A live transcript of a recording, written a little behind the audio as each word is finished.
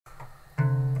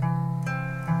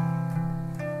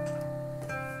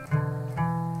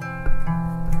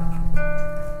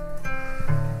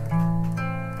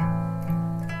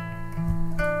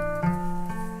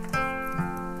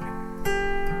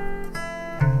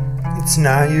It's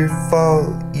not your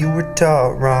fault you were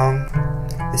taught wrong.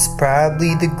 It's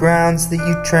probably the grounds that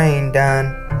you trained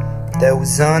on that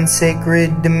was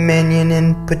unsacred dominion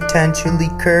and potentially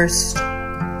cursed.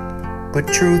 But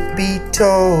truth be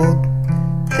told,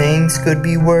 things could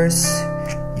be worse.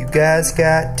 You guys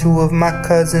got two of my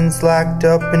cousins locked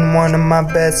up and one of my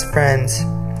best friends,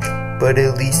 but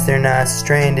at least they're not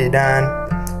stranded on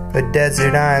a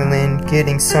desert island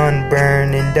getting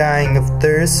sunburned and dying of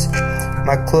thirst.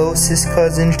 My closest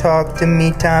cousin talked to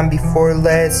me time before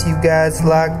last. You guys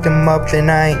locked him up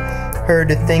and I ain't heard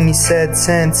a thing he said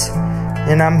since.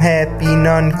 And I'm happy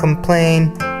none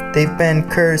complain, they've been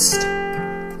cursed.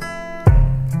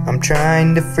 I'm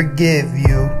trying to forgive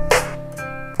you.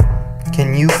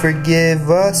 Can you forgive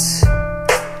us?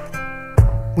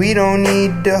 We don't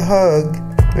need to hug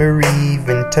or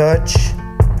even touch,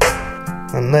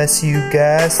 unless you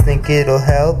guys think it'll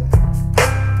help.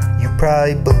 You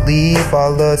probably believe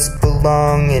all us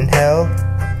belong in hell.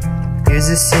 Here's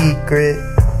a secret,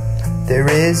 there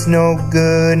is no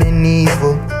good and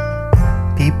evil.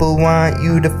 People want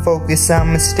you to focus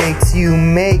on mistakes you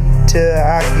make to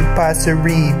occupy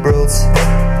cerebrals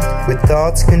with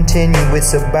thoughts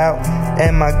continuous about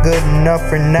am I good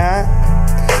enough or not.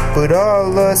 But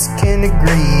all us can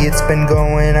agree it's been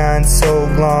going on so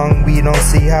long we don't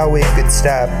see how it could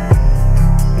stop.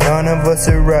 None of us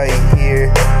are right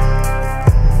here.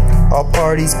 All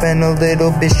parties been a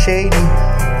little bit shady.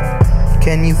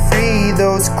 Can you free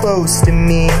those close to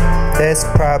me? That's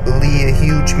probably a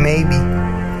huge maybe.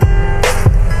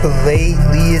 But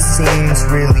lately it seems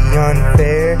really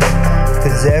unfair,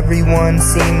 'cause everyone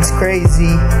seems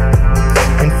crazy.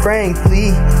 And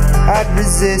frankly, I'd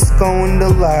resist going to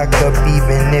lock up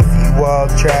even if you all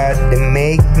tried to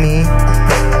make me.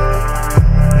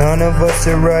 None of us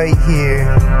are right here.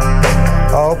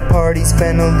 All parties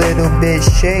been a little bit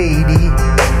shady.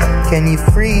 Can you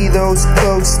free those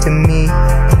close to me?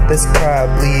 That's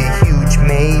probably a huge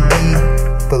maybe.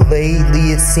 But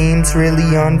lately it seems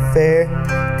really unfair,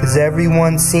 'cause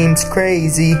everyone seems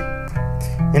crazy.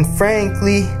 And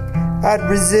frankly, I'd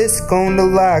resist going to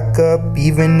lock up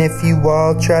even if you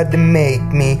all tried to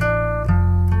make me.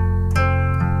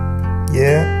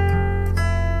 Yeah.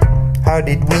 How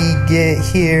did we get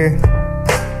here?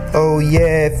 Oh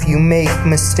yeah, if you make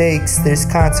mistakes, there's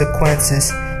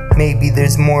consequences. Maybe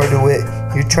there's more to it.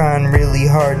 You're trying really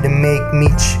hard to make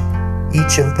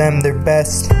each of them their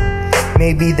best.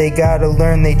 Maybe they gotta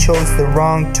learn they chose the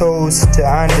wrong toes to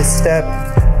on the step.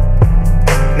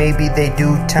 Maybe they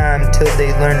do time till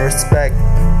they learn respect.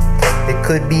 It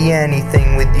could be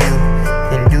anything with you.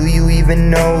 And do you even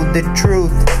know the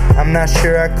truth? I'm not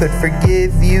sure I could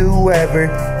forgive you ever.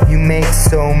 You make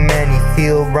so many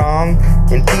feel wrong,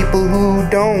 and people who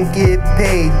don't get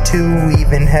paid to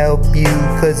even help you,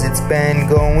 'cause it's been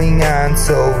going on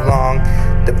so long.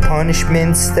 The punishment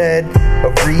instead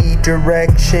of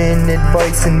redirection,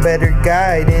 advice and better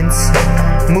guidance.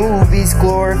 Movies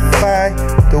glorify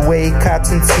the way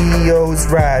cops and CEOs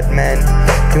ride men,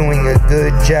 doing a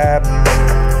good job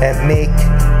at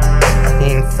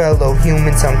making fellow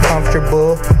humans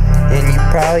uncomfortable. And you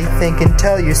probably think and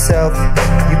tell yourself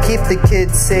you keep the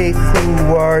kids safe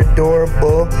who are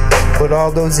adorable, but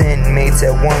all those inmates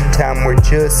at one time were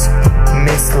just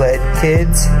misled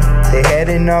kids. They had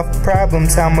enough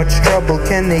problems, how much trouble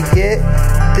can they get?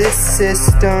 This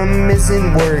system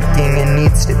isn't working and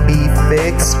needs to be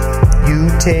fixed. You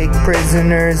take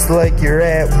prisoners like you're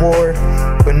at war,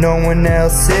 but no one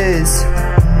else is.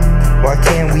 Why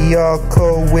can't we all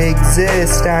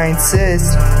coexist? I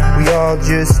insist we all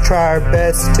just try our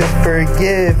best to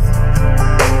forgive,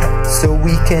 so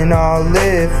we can all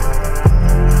live.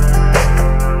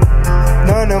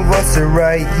 None of us are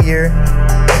right here.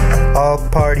 All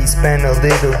parties been a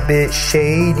little bit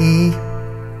shady.